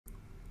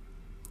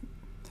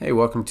Hey,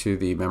 welcome to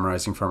the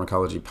Memorizing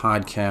Pharmacology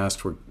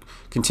podcast. We're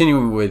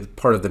continuing with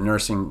part of the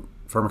Nursing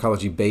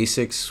Pharmacology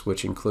Basics,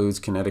 which includes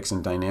Kinetics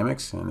and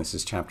Dynamics, and this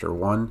is Chapter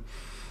 1.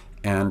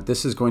 And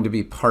this is going to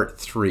be Part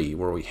 3,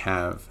 where we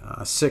have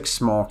 6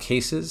 small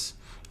cases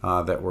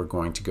that we're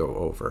going to go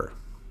over.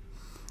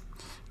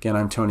 Again,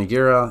 I'm Tony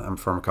Guerra. I'm a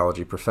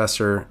pharmacology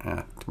professor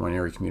at Moine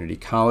Area Community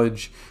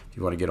College. If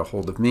you want to get a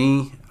hold of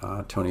me,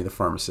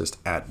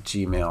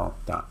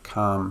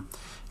 tonythepharmacist@gmail.com.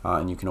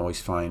 And you can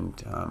always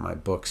find my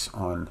books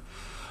on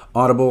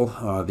Audible,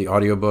 the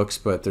audiobooks,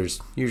 but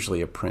there's usually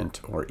a print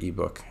or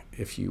ebook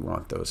if you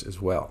want those as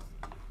well.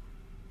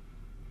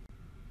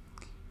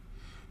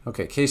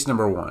 Okay, case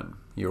number 1.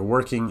 You're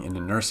working in a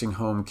nursing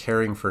home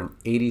caring for an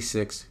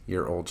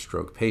 86-year-old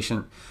stroke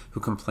patient who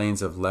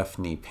complains of left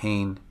knee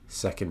pain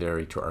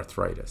secondary to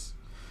arthritis.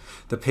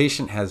 The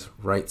patient has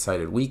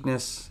right-sided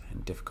weakness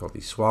and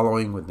difficulty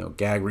swallowing with no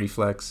gag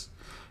reflex.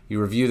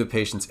 You review the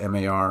patient's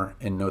MAR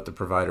and note the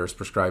provider has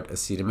prescribed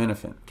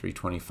acetaminophen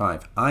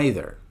 325,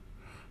 either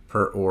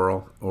per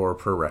oral or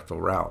per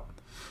rectal route.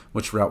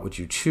 Which route would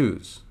you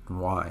choose and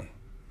why?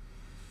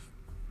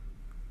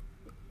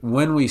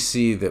 When we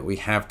see that we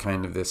have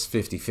kind of this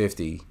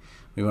 50-50,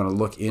 we want to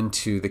look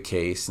into the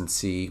case and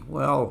see,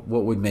 well,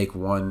 what would make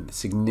one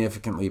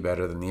significantly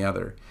better than the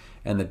other?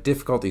 And the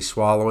difficulty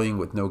swallowing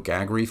with no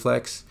gag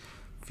reflex,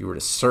 if you were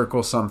to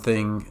circle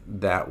something,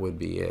 that would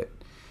be it.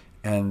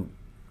 And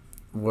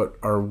what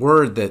our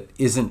word that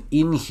isn't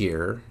in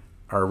here,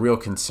 our real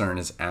concern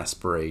is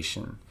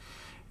aspiration.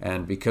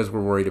 And because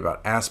we're worried about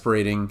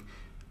aspirating,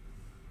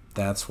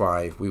 that's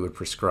why we would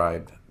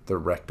prescribe the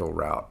rectal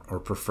route or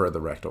prefer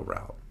the rectal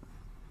route.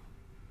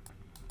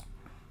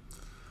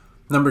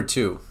 Number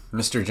 2,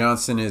 Mr.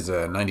 Johnson is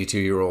a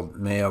 92-year-old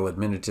male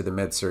admitted to the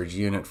med-surg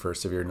unit for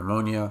severe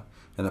pneumonia,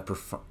 and the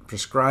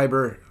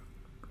prescriber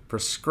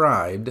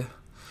prescribed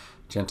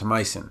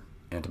gentamicin,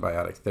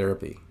 antibiotic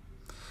therapy.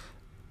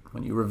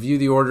 When you review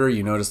the order,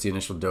 you notice the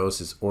initial dose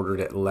is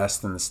ordered at less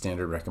than the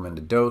standard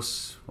recommended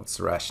dose. What's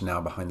the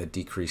rationale behind the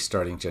decreased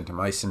starting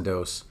gentamicin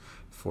dose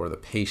for the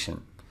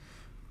patient?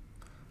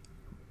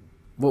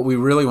 What we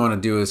really want to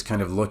do is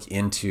kind of look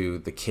into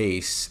the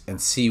case and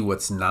see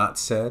what's not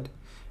said,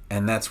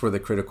 and that's where the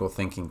critical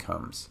thinking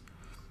comes.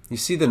 You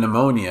see the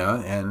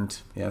pneumonia, and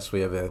yes,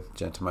 we have a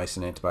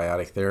gentamicin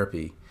antibiotic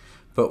therapy,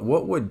 but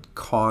what would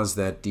cause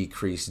that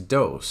decreased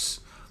dose?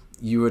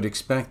 You would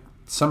expect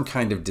some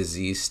kind of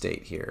disease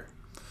state here.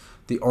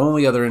 The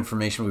only other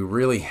information we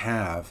really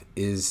have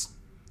is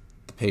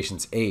the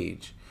patient's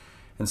age.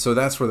 And so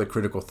that's where the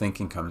critical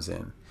thinking comes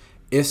in.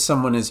 If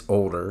someone is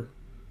older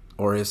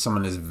or if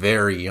someone is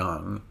very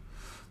young,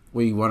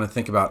 we want to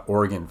think about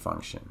organ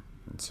function.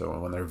 And so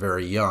when they're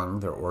very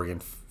young, their organ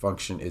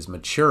function is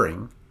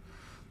maturing.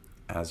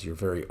 As you're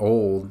very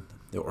old,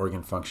 the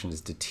organ function is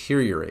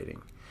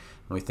deteriorating.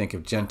 When we think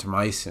of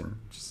gentamicin,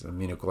 which is an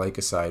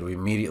aminoglycoside, we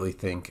immediately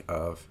think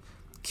of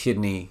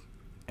kidney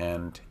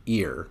and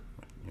ear,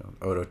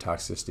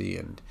 ototoxicity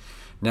and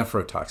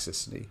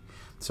nephrotoxicity.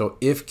 So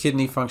if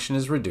kidney function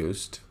is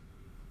reduced,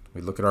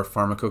 we look at our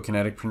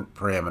pharmacokinetic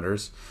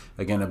parameters.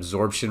 Again,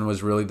 absorption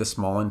was really the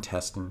small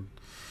intestine.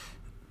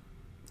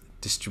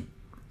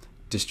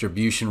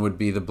 Distribution would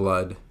be the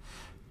blood.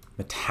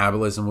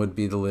 Metabolism would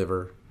be the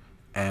liver.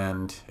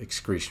 And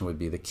excretion would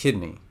be the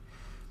kidney.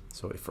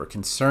 So if we're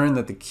concerned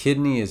that the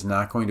kidney is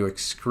not going to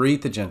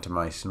excrete the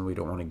gentamicin, we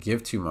don't want to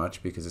give too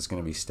much because it's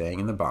going to be staying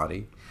in the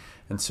body.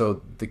 And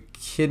so the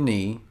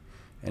kidney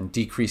and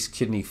decreased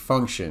kidney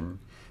function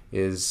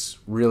is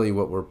really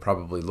what we're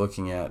probably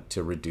looking at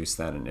to reduce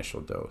that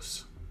initial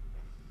dose.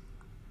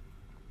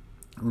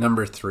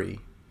 Number 3.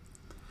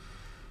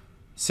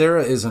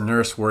 Sarah is a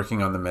nurse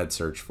working on the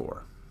med-surg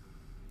floor.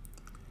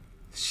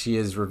 She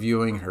is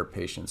reviewing her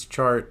patient's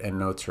chart and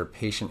notes her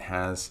patient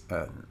has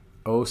an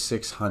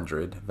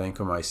 0600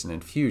 vancomycin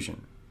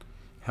infusion.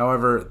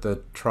 However,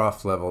 the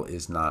trough level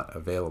is not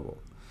available.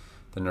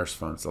 The nurse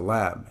phones the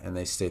lab and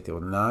they state they will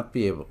not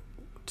be able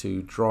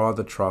to draw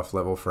the trough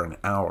level for an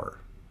hour.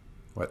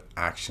 What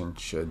action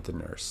should the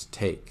nurse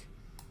take?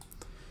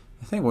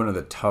 I think one of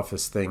the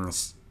toughest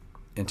things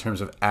in terms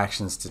of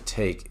actions to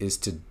take is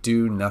to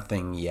do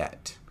nothing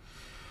yet.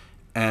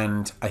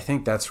 And I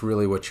think that's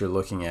really what you're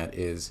looking at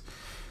is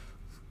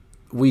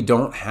we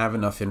don't have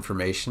enough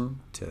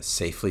information to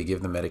safely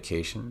give the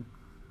medication.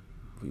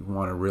 We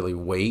want to really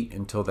wait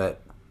until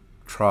that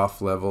trough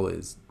level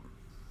is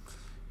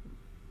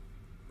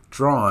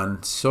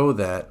drawn so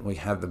that we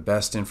have the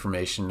best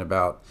information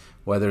about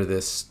whether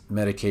this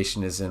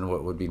medication is in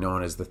what would be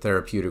known as the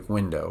therapeutic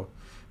window,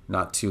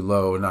 not too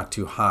low, not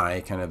too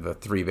high, kind of the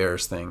three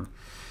bears thing.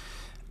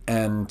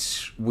 And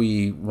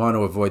we want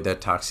to avoid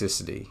that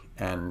toxicity.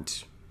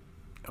 And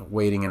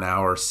waiting an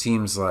hour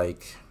seems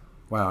like,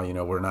 wow,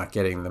 we're not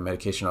getting the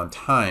medication on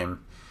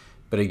time.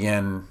 But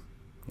again,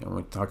 when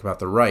we talk about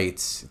the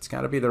rights, it's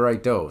got to be the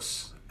right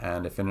dose.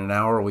 And if in an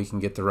hour we can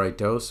get the right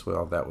dose,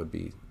 well, that would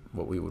be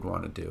what we would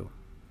want to do.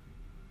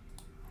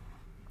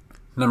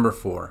 Number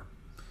 4.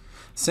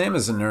 Sam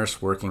is a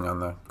nurse working on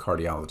the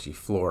cardiology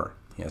floor.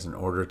 He He has an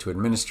order to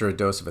administer a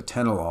dose of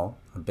atenolol,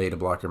 a beta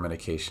blocker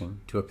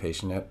medication, to a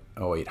patient at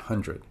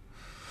 0800.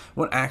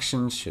 What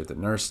actions should the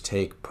nurse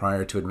take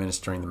prior to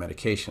administering the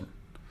medication?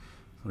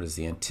 What is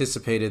the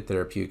anticipated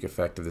therapeutic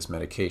effect of this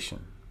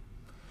medication?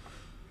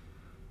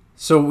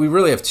 So we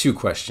really have two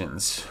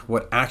questions: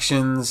 what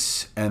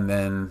actions, and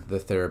then the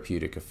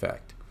therapeutic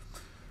effect.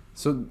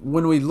 So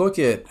when we look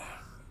at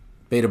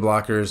beta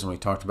blockers, and we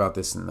talked about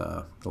this in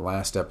the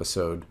last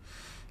episode,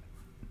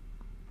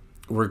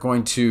 we're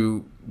going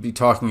to be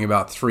talking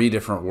about three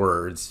different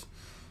words: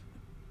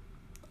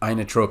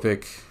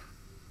 inotropic,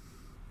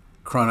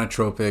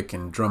 chronotropic,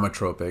 and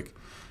dromotropic.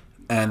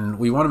 And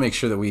we want to make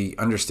sure that we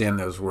understand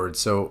those words.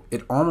 So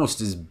it almost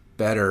is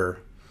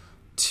better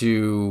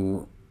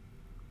to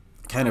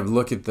kind of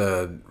look at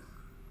the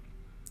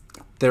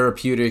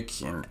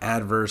therapeutic and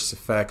adverse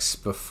effects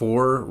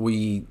before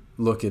we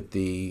look at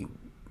the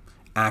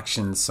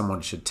actions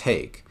someone should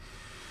take.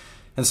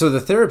 And so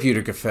the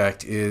therapeutic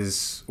effect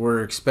is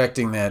we're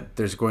expecting that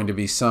there's going to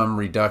be some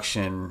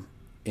reduction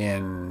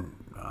in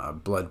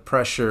blood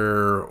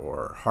pressure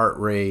or heart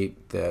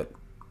rate that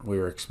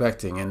we're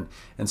expecting.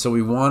 And so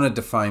we want to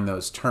define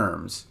those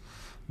terms.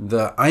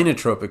 The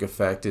inotropic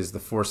effect is the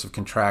force of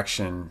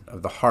contraction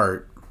of the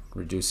heart,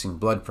 reducing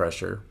blood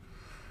pressure.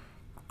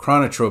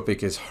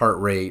 Chronotropic is heart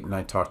rate, and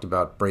I talked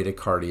about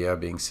bradycardia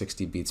being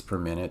 60 beats per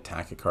minute,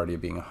 tachycardia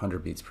being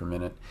 100 beats per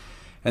minute.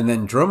 And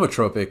then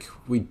dromotropic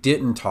we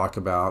didn't talk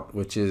about,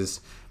 which is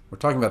we're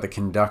talking about the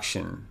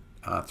conduction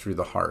through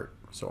the heart.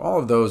 So all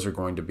of those are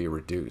going to be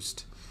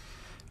reduced.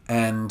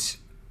 And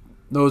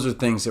those are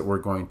things that we're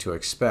going to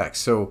expect.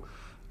 So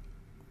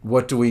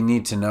what do we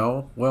need to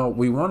know? Well,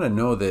 we want to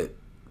know that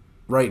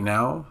right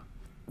now,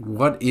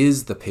 what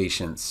is the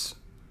patient's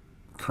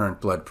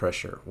current blood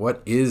pressure?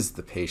 What is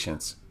the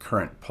patient's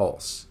current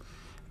pulse?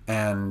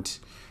 And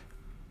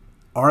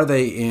are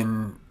they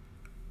in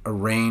a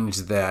range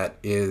that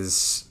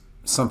is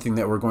something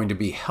that we're going to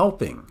be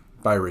helping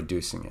by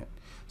reducing it?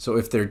 So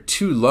if they're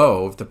too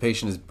low, if the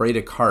patient is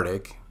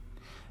bradycardic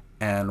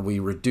and we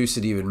reduce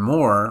it even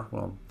more,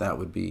 well, that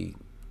would be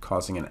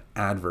causing an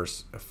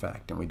adverse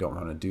effect, and we don't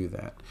want to do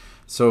that.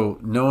 So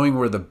knowing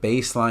where the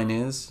baseline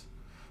is,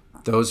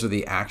 those are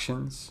the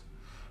actions.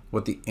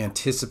 What the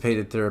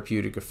anticipated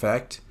therapeutic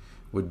effect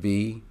would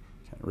be,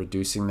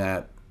 reducing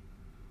that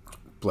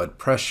blood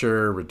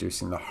pressure,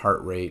 reducing the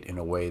heart rate in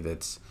a way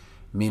that's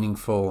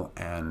meaningful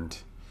and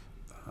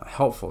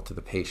helpful to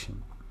the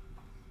patient.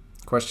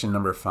 Question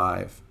number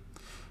 5.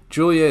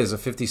 Julia is a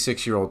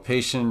 56-year-old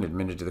patient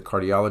admitted to the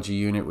cardiology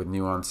unit with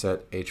new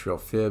onset atrial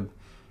fib.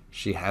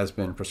 She has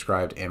been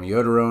prescribed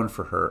amiodarone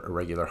for her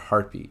irregular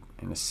heartbeat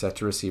and is set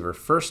to receive her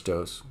first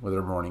dose with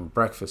her morning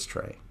breakfast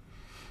tray.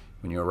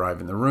 When you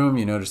arrive in the room,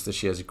 you notice that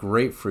she has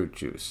grapefruit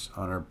juice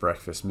on her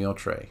breakfast meal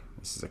tray.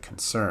 This is a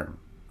concern.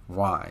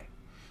 Why?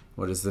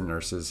 What is the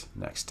nurse's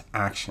next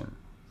action?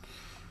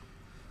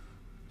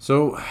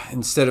 So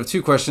instead of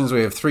 2 questions,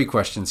 we have 3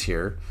 questions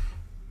here.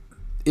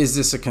 Is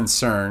this a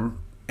concern?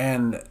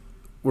 And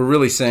we're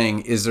really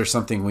saying, is there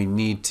something we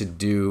need to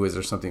do? Is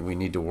there something we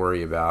need to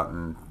worry about?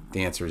 And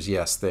the answer is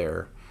yes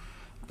there.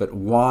 But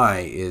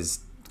why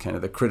is kind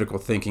of the critical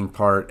thinking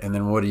part, and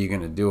then what are you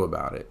going to do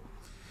about it?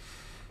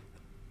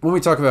 When we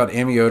talk about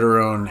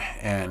amiodarone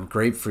and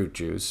grapefruit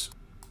juice,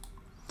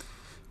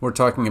 we're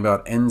talking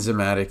about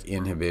enzymatic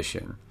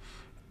inhibition.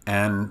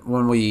 And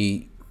when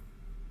we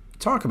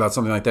talk about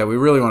something like that, we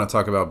really want to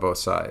talk about both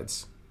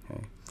sides.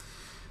 Okay?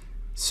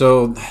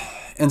 So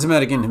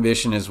enzymatic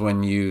inhibition is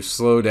when you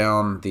slow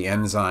down the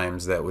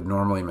enzymes that would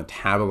normally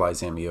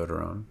metabolize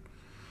amiodarone.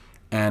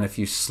 And if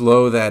you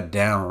slow that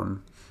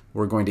down,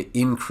 we're going to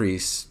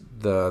increase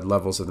the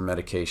levels of the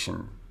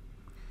medication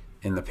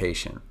in the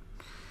patient.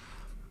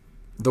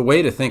 The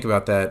way to think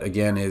about that,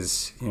 again,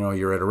 is,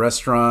 you're at a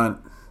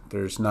restaurant,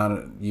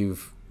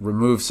 you've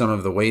removed some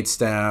of the wait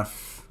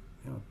staff,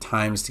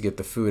 times to get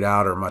the food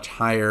out are much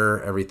higher,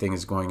 everything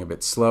is going a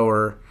bit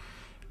slower,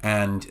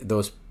 and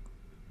those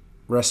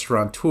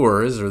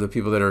restaurateurs, or the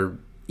people that are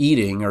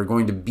eating, are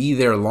going to be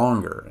there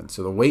longer. And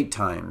so the wait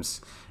times,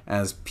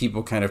 as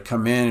people kind of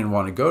come in and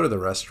want to go to the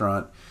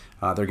restaurant,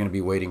 they're going to be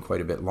waiting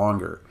quite a bit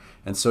longer.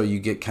 And so you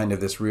get kind of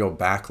this real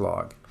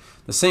backlog.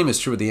 The same is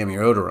true with the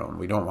amiodarone.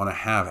 We don't want to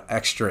have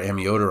extra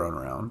amiodarone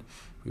around.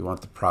 We want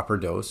the proper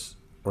dose,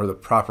 or the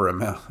proper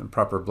amount and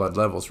proper blood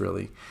levels,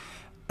 really.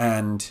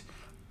 And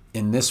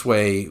in this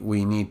way,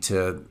 we need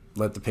to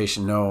let the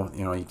patient know,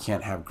 you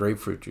can't have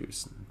grapefruit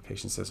juice. And the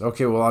patient says,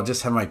 okay, well, I'll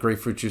just have my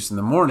grapefruit juice in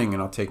the morning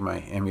and I'll take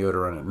my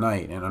amiodarone at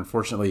night. And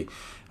unfortunately,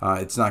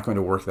 it's not going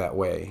to work that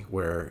way,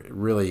 where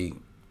really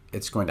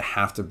it's going to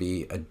have to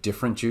be a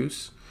different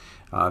juice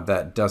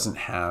that doesn't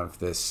have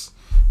this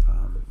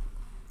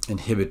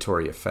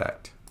inhibitory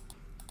effect.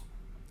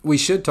 We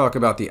should talk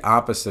about the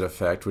opposite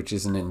effect, which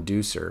is an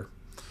inducer.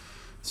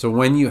 So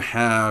when you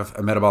have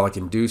a metabolic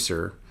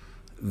inducer,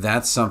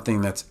 that's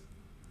something that's,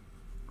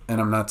 and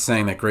I'm not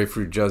saying that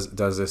grapefruit does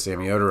this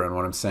amiodarone.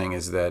 What I'm saying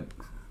is that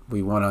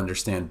we want to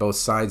understand both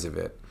sides of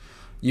it.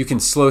 You can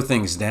slow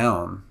things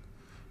down,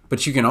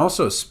 but you can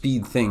also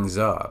speed things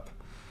up.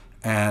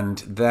 And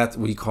that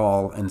we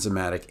call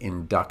enzymatic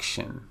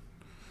induction.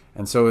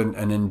 And so an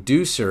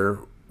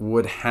inducer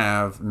would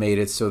have made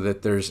it so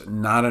that there's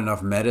not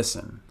enough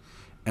medicine,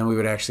 and we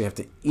would actually have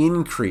to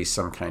increase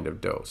some kind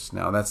of dose.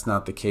 Now, that's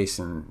not the case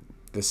in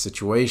this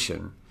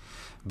situation,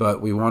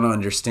 but we want to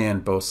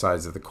understand both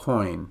sides of the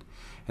coin.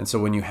 And so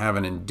when you have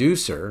an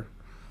inducer,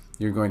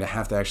 you're going to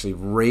have to actually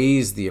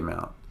raise the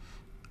amount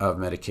of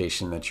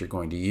medication that you're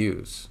going to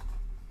use.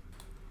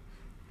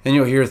 And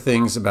you'll hear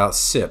things about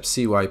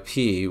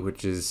CYP,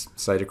 which is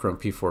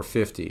cytochrome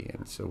P450.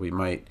 And so we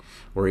might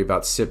worry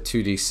about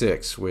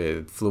CYP2D6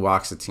 with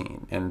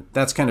fluoxetine. And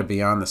that's kind of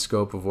beyond the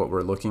scope of what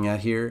we're looking at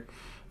here.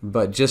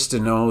 But just to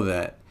know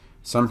that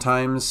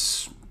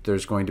sometimes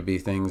there's going to be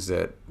things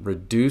that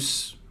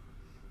reduce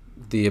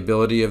the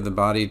ability of the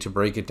body to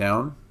break it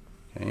down.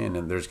 Okay? And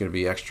then there's going to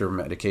be extra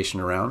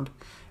medication around.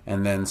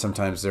 And then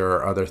sometimes there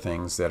are other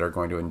things that are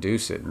going to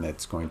induce it, and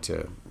that's going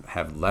to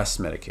have less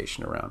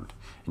medication around.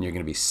 And you're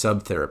going to be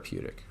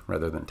subtherapeutic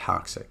rather than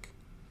toxic.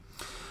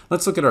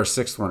 Let's look at our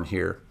sixth one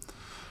here.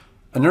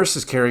 A nurse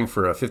is caring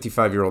for a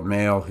 55-year-old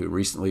male who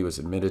recently was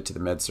admitted to the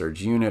med-surg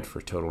unit for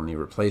total knee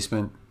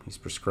replacement. He's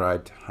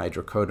prescribed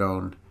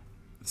hydrocodone,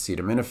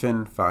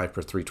 acetaminophen, 5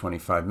 per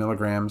 325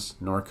 milligrams,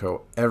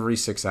 Norco every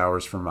 6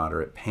 hours for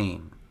moderate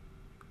pain.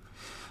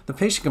 The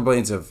patient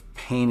complains of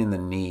pain in the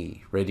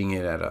knee, rating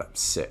it at a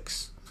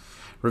 6.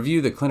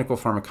 Review the clinical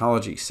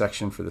pharmacology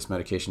section for this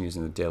medication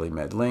using the Daily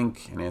Med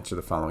link and answer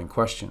the following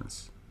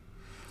questions.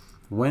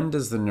 When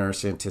does the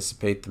nurse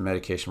anticipate the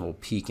medication will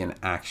peak in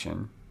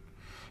action?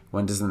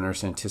 When does the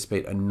nurse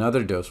anticipate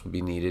another dose will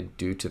be needed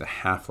due to the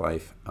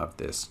half-life of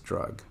this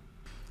drug?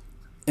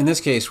 In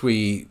this case,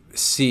 we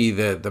see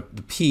that the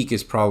peak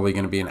is probably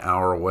going to be an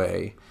hour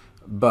away,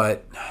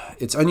 but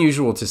it's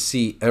unusual to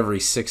see every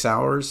 6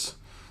 hours.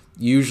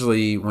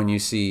 Usually when you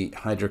see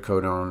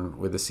hydrocodone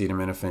with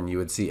acetaminophen, you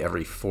would see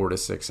every 4 to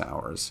 6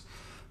 hours.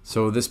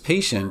 So this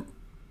patient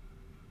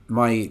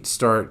might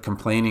start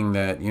complaining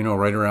that,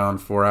 right around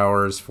 4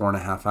 hours,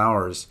 4.5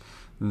 hours,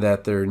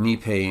 that their knee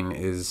pain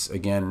is,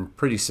 again,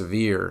 pretty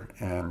severe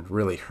and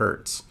really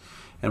hurts.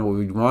 And what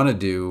we'd want to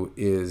do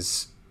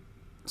is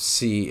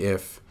see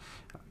if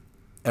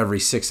every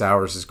 6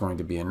 hours is going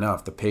to be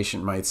enough. The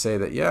patient might say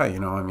that, yeah,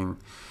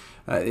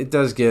 it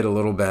does get a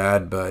little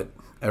bad, but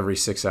every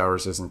 6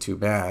 hours isn't too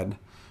bad.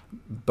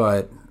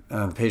 But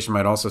the patient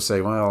might also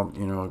say, well,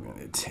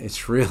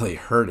 it's really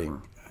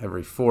hurting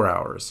every 4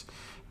 hours.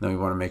 And then we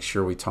want to make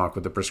sure we talk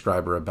with the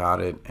prescriber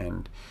about it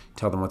and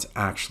tell them what's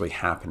actually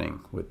happening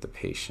with the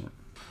patient.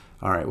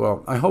 All right,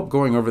 well, I hope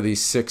going over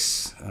these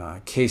 6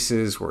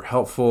 cases were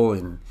helpful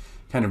in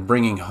kind of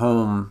bringing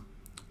home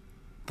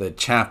the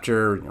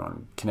chapter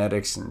on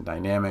kinetics and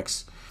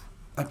dynamics.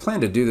 I plan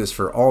to do this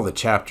for all the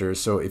chapters,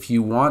 so if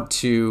you want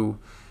to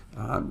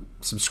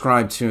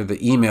subscribe to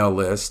the email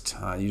list,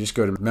 you just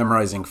go to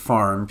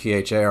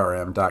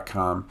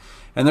memorizingpharm.com,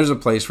 and there's a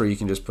place where you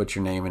can just put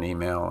your name and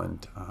email,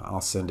 and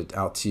I'll send it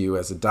out to you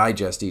as a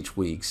digest each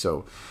week.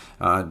 So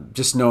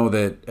just know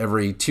that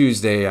every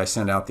Tuesday I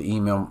send out the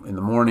email in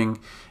the morning,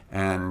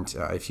 and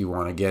if you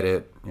want to get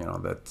it,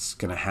 that's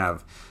going to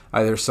have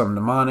either some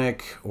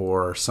mnemonic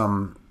or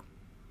some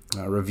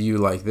review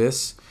like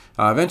this.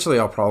 Eventually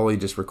I'll probably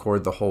just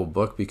record the whole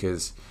book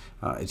because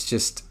it's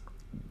just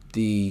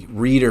the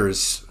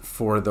readers,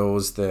 for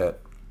those that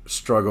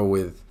struggle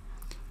with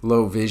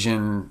low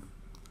vision,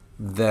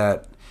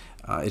 that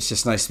it's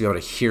just nice to be able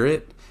to hear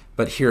it,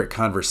 but hear it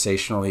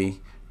conversationally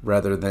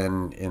rather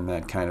than in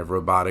that kind of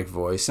robotic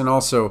voice. And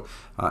also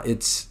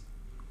it's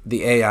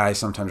the AI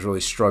sometimes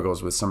really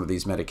struggles with some of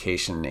these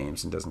medication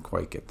names and doesn't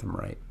quite get them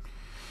right.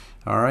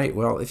 All right,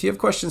 well, if you have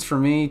questions for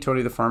me,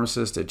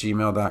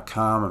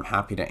 TonyThePharmacist@gmail.com. I'm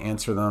happy to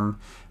answer them.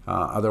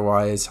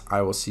 Otherwise,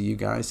 I will see you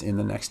guys in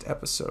the next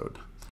episode.